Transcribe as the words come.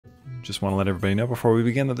just want to let everybody know before we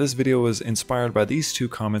begin that this video was inspired by these two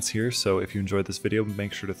comments here, so if you enjoyed this video,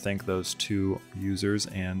 make sure to thank those two users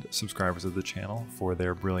and subscribers of the channel for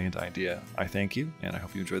their brilliant idea. I thank you, and I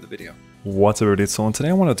hope you enjoyed the video. What's up everybody, it's Solon. Today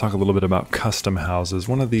I want to talk a little bit about custom houses,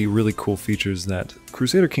 one of the really cool features that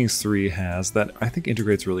Crusader Kings 3 has that I think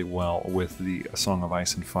integrates really well with the A Song of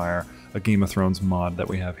Ice and Fire, a Game of Thrones mod that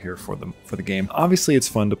we have here for the game. Obviously it's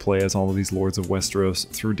fun to play as all of these Lords of Westeros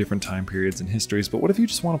through different time periods and histories, but what if you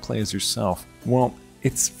just want to play as yourself? Well,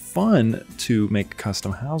 it's fun to make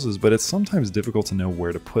custom houses, but it's sometimes difficult to know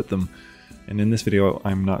where to put them. And in this video,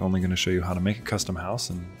 I'm not only going to show you how to make a custom house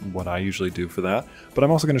and what I usually do for that, but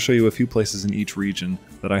I'm also going to show you a few places in each region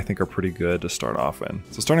that I think are pretty good to start off in.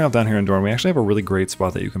 So starting off down here in Dorne, we actually have a really great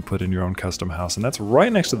spot that you can put in your own custom house, and that's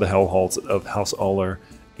right next to the Hellholtz of House Uller.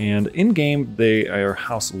 And in-game, they are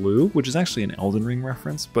House Lu, which is actually an Elden Ring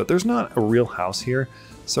reference, but there's not a real house here.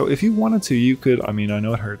 So if you wanted to, you could, I mean, I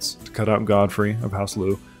know it hurts to cut out Godfrey of House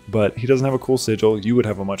Lu, but he doesn't have a cool sigil. You would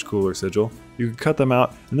have a much cooler sigil. You could cut them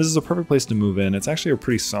out, and this is a perfect place to move in. It's actually a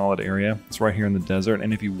pretty solid area. It's right here in the desert,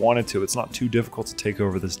 and if you wanted to, it's not too difficult to take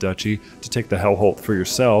over this duchy, to take the Hellholt for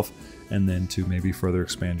yourself, and then to maybe further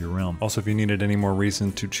expand your realm. Also, if you needed any more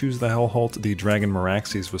reason to choose the Hellholt, the dragon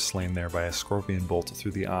Meraxes was slain there by a scorpion bolt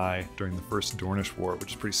through the eye during the First Dornish War, which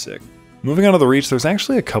is pretty sick. Moving on to the Reach, there's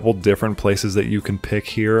actually a couple different places that you can pick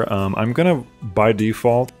here. I'm gonna, by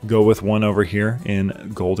default, go with one over here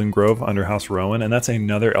in Golden Grove under House Rowan, and that's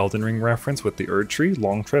another Elden Ring reference with the Erd Tree,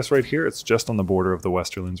 Longtress right here. It's just on the border of the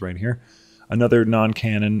Westerlands right here. Another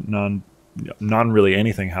non-canon, non-really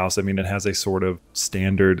anything house. I mean, it has a sort of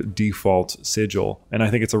standard default sigil, and I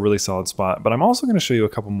think it's a really solid spot, but I'm also going to show you a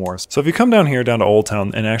couple more. So if you come down here, down to Old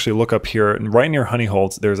Town, and actually look up here, and right near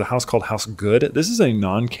Honeyholt, there's a house called House Good. This is a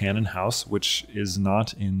non-canon house, which is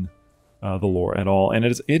not in the lore at all, and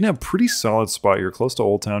it's in a pretty solid spot. You're close to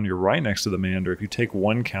Old Town, you're right next to the Mander. If you take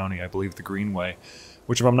one county, I believe the Greenway,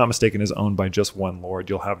 which if I'm not mistaken is owned by just one lord,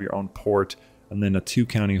 you'll have your own port, and then a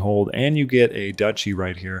 2-county hold, and you get a duchy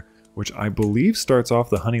right here, which I believe starts off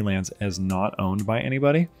the Honeylands as not owned by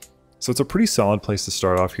anybody. So it's a pretty solid place to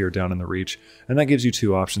start off here down in the Reach, and that gives you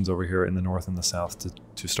two options over here in the north and the south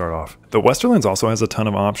to start off. The Westerlands also has a ton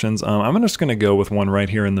of options. I'm just going to go with one right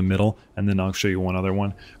here in the middle, and then I'll show you one other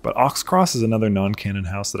one. But Oxcross is another non-canon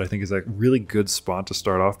house that I think is a really good spot to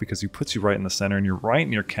start off because it puts you right in the center, and you're right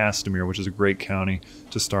near Castamere, which is a great county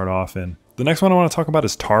to start off in. The next one I want to talk about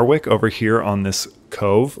is Tarwick over here on this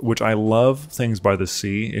cove, which I love things by the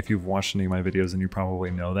sea. If you've watched any of my videos, then you probably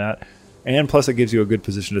know that. And plus it gives you a good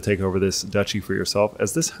position to take over this duchy for yourself,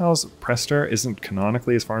 as this house, Prester, isn't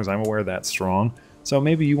canonically, as far as I'm aware, that strong. So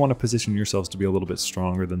maybe you want to position yourselves to be a little bit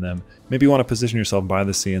stronger than them. Maybe you want to position yourself by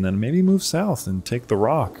the sea and then maybe move south and take the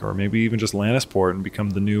Rock, or maybe even just Lannisport and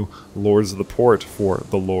become the new Lords of the Port for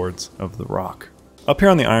the Lords of the Rock. Up here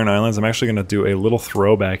on the Iron Islands, I'm actually going to do a little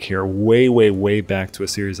throwback here, way back to a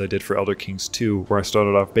series I did for Elder Kings 2, where I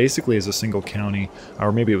started off basically as a single county,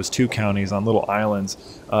 or maybe it was 2 counties on little islands,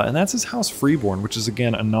 and that's his House Freeborn, which is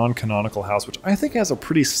again a non-canonical house, which I think has a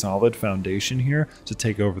pretty solid foundation here to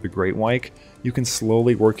take over the Great Wyke. You can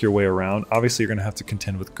slowly work your way around. Obviously, you're going to have to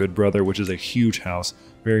contend with Good Brother, which is a huge house,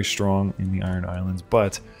 very strong in the Iron Islands,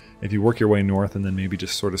 but if you work your way north and then maybe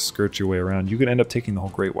just sort of skirt your way around, you could end up taking the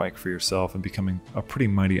whole Great Wyke for yourself and becoming a pretty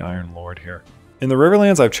mighty Iron Lord here. In the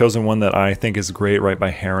Riverlands, I've chosen one that I think is great right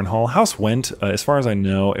by Harrenhal. House Went, as far as I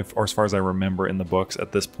know, or as far as I remember in the books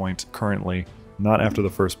at this point currently, not after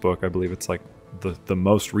the first book, I believe it's like the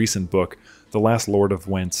most recent book, the last Lord of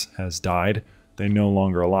Wentz has died. They're no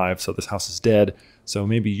longer alive, so this house is dead. So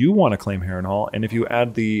maybe you want to claim Harrenhal, and if you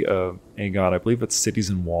add the AGOT, I believe it's Cities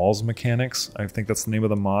and Walls mechanics, I think that's the name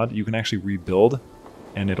of the mod, you can actually rebuild,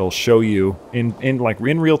 and it'll show you in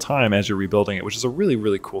real time as you're rebuilding it, which is a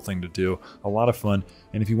really cool thing to do, a lot of fun.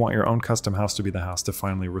 And if you want your own custom house to be the house to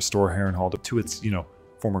finally restore Harrenhal to its,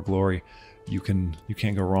 former glory, you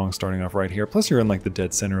can't go wrong starting off right here. Plus you're in like the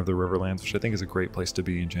dead center of the Riverlands, which I think is a great place to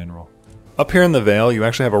be in general. Up here in the Vale, you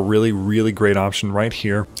actually have a really great option right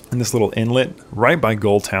here in this little inlet right by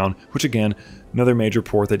Goldtown, which again, another major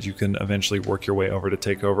port that you can eventually work your way over to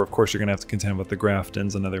take over. Of course, you're going to have to contend with the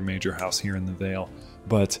Graftons, another major house here in the Vale.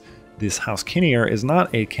 But this House Kinnear is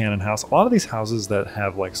not a canon house. A lot of these houses that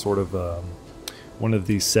have like sort of one of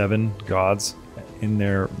these 7 gods in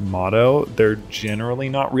their motto, they're generally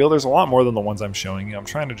not real. There's a lot more than the ones I'm showing you. I'm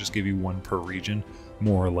trying to just give you one per region,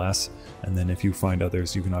 more or less. And then if you find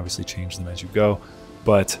others, you can obviously change them as you go.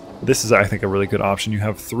 But this is, I think, a really good option. You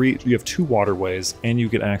have 2 waterways, and you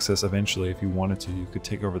get access eventually, if you wanted to. You could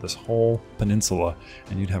take over this whole peninsula,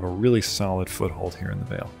 and you'd have a really solid foothold here in the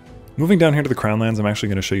Vale. Moving down here to the Crown Lands, I'm actually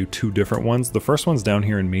going to show you two different ones. The first one's down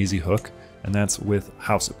here in Maisie Hook, and that's with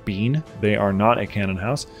House Bean. They are not a canon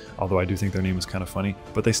house, although I do think their name is kind of funny.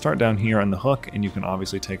 But they start down here on the hook, and you can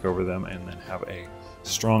obviously take over them and then have a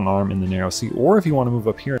strong arm in the narrow sea. Or if you want to move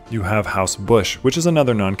up here, you have House Bush, which is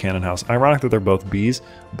another non-canon house. Ironic that they're both bees,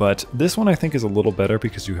 but this one I think is a little better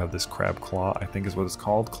because you have this Crab Claw, I think is what it's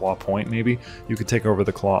called, Claw Point maybe. You could take over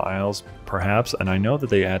the Claw Isles, perhaps, and I know that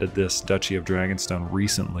they added this Duchy of Dragonstone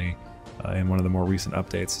recently in one of the more recent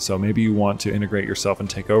updates, so maybe you want to integrate yourself and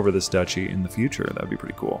take over this duchy in the future. That would be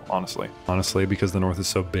pretty cool, honestly. Honestly, because the north is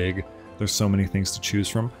so big, there's so many things to choose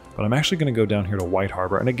from. But I'm actually going to go down here to White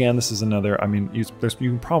Harbor, and again, this is another, I mean, you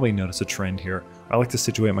can probably notice a trend here. I like to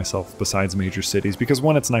situate myself besides major cities because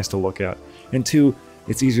one, it's nice to look at, and two,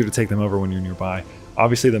 it's easier to take them over when you're nearby.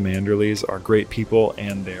 Obviously, the Manderleys are great people,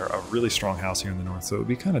 and they're a really strong house here in the north, so it would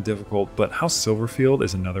be kind of difficult, but House Silverfield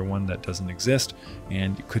is another one that doesn't exist,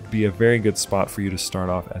 and it could be a very good spot for you to start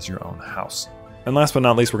off as your own house. And last but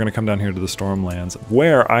not least, we're going to come down here to the Stormlands,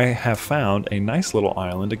 where I have found a nice little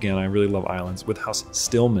island. Again, I really love islands, with House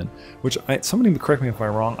Stillman, which, somebody correct me if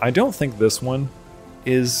I'm wrong, I don't think this one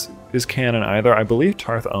is canon either. I believe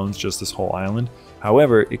Tarth owns just this whole island.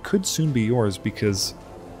 However, it could soon be yours because,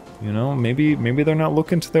 you know, maybe they're not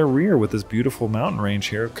looking to their rear with this beautiful mountain range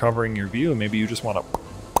here covering your view. Maybe you just want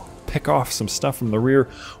to pick off some stuff from the rear,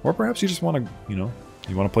 or perhaps you just want to, you know,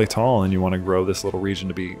 you want to play tall and you want to grow this little region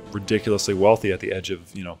to be ridiculously wealthy at the edge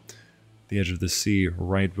of, you know, the edge of the sea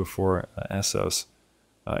right before Essos.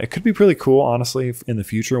 It could be pretty cool, honestly, in the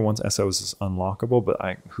future once Essos is unlockable, but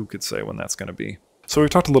who could say when that's going to be? So we've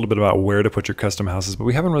talked a little bit about where to put your custom houses, but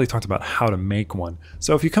we haven't really talked about how to make one.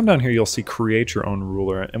 So if you come down here, you'll see create your own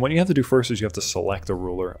ruler. And what you have to do first is you have to select a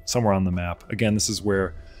ruler somewhere on the map. Again, this is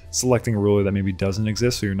where selecting a ruler that maybe doesn't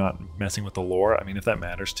exist, so you're not messing with the lore. I mean, if that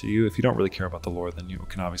matters to you, if you don't really care about the lore, then you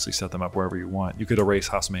can obviously set them up wherever you want. You could erase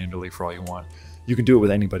House Manderley for all you want. You can do it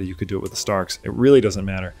with anybody. You could do it with the Starks. It really doesn't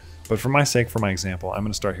matter. But for my sake, for my example, I'm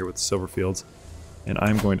going to start here with the Silverfields, and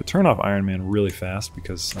I'm going to turn off Iron Man really fast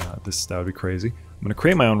because that would be crazy. I'm going to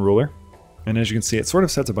create my own ruler, and as you can see, it sort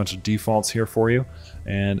of sets a bunch of defaults here for you,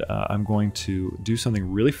 and I'm going to do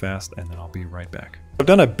something really fast, and then I'll be right back. I've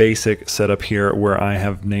done a basic setup here where I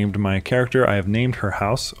have named my character. I have named her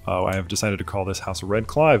house. I have decided to call this House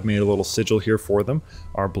Redclaw. I've made a little sigil here for them.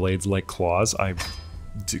 Our blades like claws. I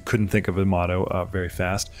couldn't think of a motto very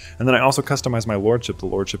fast. And then I also customized my lordship, the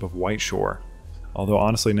Lordship of Whiteshore. Although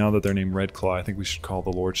honestly, now that they're named Redclaw, I think we should call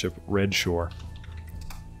the lordship Redshore.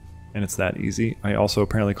 And it's that easy. I also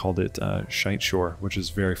apparently called it Shiteshore, which is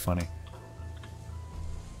very funny.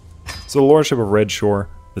 So the lordship of Redshore,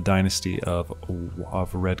 the dynasty of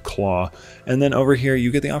Redclaw. And then over here, you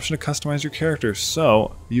get the option to customize your character.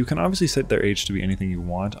 So you can obviously set their age to be anything you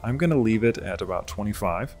want. I'm going to leave it at about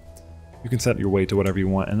 25. You can set your weight to whatever you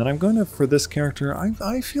want. And then I'm going to, for this character,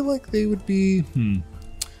 I feel like they would be,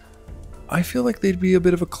 I feel like they'd be a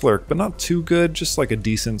bit of a clerk, but not too good, just like a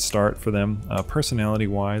decent start for them.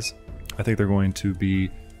 Personality-wise, I think they're going to be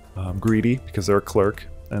greedy because they're a clerk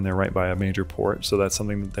and they're right by a major port, so that's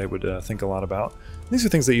something that they would think a lot about. These are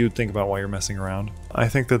things that you would think about while you're messing around. I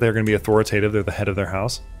think that they're going to be authoritative, they're the head of their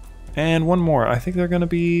house. And one more, I think they're going to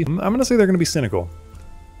be, I'm going to say they're going to be cynical.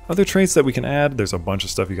 Other traits that we can add, there's a bunch of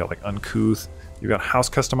stuff. You got like uncouth, you got house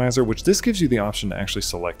customizer, which this gives you the option to actually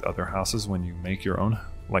select other houses when you make your own,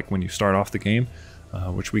 like when you start off the game,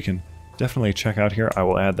 which we can definitely check out here. I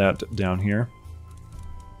will add that down here.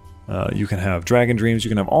 You can have dragon dreams, you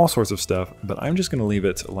can have all sorts of stuff, but I'm just going to leave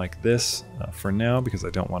it like this for now because I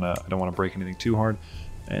don't want to break anything too hard.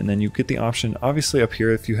 And then you get the option, obviously up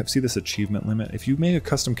here, if you see this achievement limit, if you make a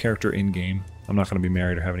custom character in-game, I'm not going to be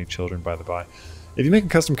married or have any children by the by. If you make a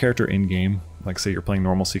custom character in-game, like say you're playing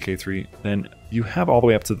normal CK3, then you have all the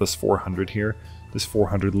way up to this 400 here, this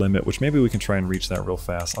 400 limit, which maybe we can try and reach that real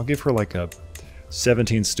fast. I'll give her like a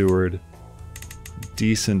 17 steward,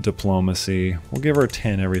 decent diplomacy. We'll give her a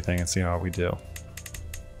 10 everything and see how we do.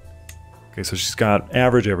 Okay, so she's got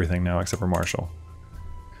average everything now except for martial.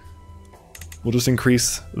 We'll just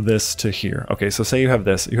increase this to here. Okay, so say you have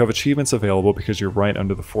this. You have achievements available because you're right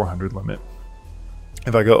under the 400 limit.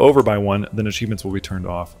 If I go over by one, then achievements will be turned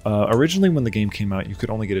off. Originally when the game came out, you could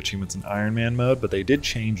only get achievements in Iron Man mode, but they did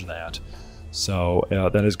change that. So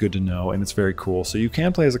that is good to know, and it's very cool. So you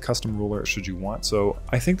can play as a custom ruler should you want. So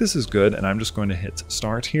I think this is good, and I'm just going to hit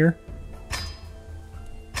start here.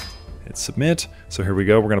 Hit submit. So here we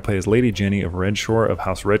go. We're going to play as Lady Jenny of Redshore of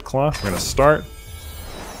House Redclaw. We're going to start.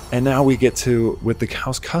 And now we get to, with the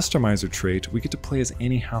house customizer trait, we get to play as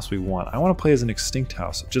any house we want. I want to play as an extinct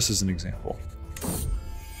house, just as an example.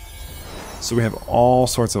 So we have all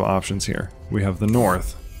sorts of options here. We have the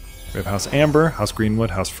north, We have House Amber, House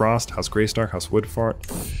Greenwood, House Frost, House Greystark, House Woodfart.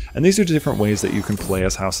 And these are different ways that you can play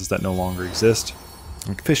as houses that no longer exist.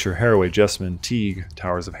 Like Fisher, Haraway, Jessamine, Teague,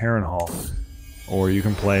 Towers of Harrenhal. Or you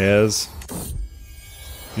can play as,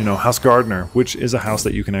 you know, House Gardener, which is a house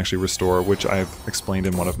that you can actually restore, which I've explained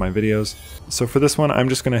in one of my videos. So for this one, I'm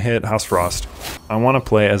just going to hit House Frost. I want to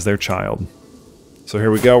play as their child. So here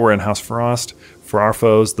we go, we're in House Frost. For our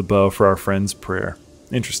foes, the bow. For our friends, prayer.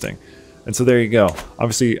 Interesting. And so there you go.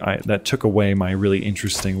 Obviously, that took away my really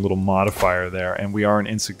interesting little modifier there, and we are an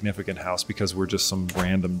insignificant house because we're just some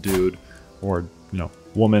random dude or, you know,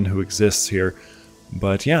 woman who exists here.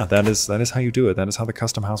 But yeah, that is how you do it. That is how the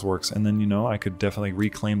custom house works. And then, you know, I could definitely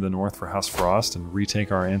reclaim the North for House Frost and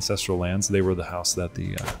retake our ancestral lands. They were the house that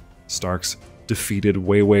the Starks defeated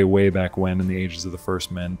way back when in the ages of the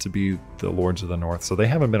First Men to be the Lords of the North. So they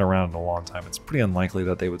haven't been around in a long time. It's pretty unlikely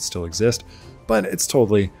that they would still exist, but it's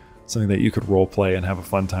totally something that you could role play and have a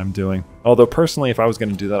fun time doing. Although personally, if I was going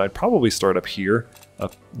to do that, I'd probably start up here,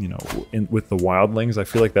 you know, with the Wildlings. I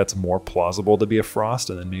feel like that's more plausible to be a Frost,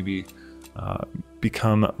 and then maybe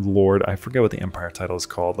become Lord. I forget what the Empire title is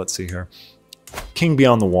called. Let's see here. King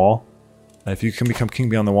Beyond the Wall. If you can become King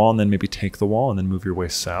Beyond the Wall and then maybe take the wall and then move your way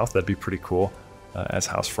south, that'd be pretty cool as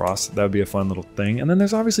House Frost. That would be a fun little thing. And then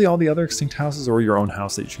there's obviously all the other extinct houses or your own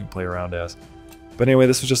house that you can play around as. But anyway,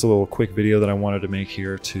 this was just a little quick video that I wanted to make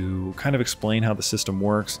here to kind of explain how the system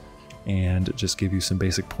works and just give you some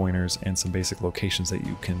basic pointers and some basic locations that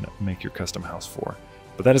you can make your custom house for.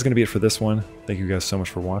 But that is going to be it for this one. Thank you guys so much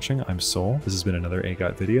for watching. I'm Soul. This has been another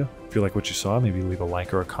AGOT video. If you like what you saw, maybe leave a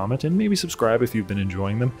like or a comment, and maybe subscribe if you've been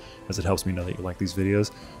enjoying them, as it helps me know that you like these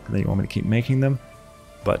videos and that you want me to keep making them.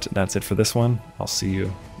 But that's it for this one. I'll see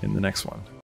you in the next one.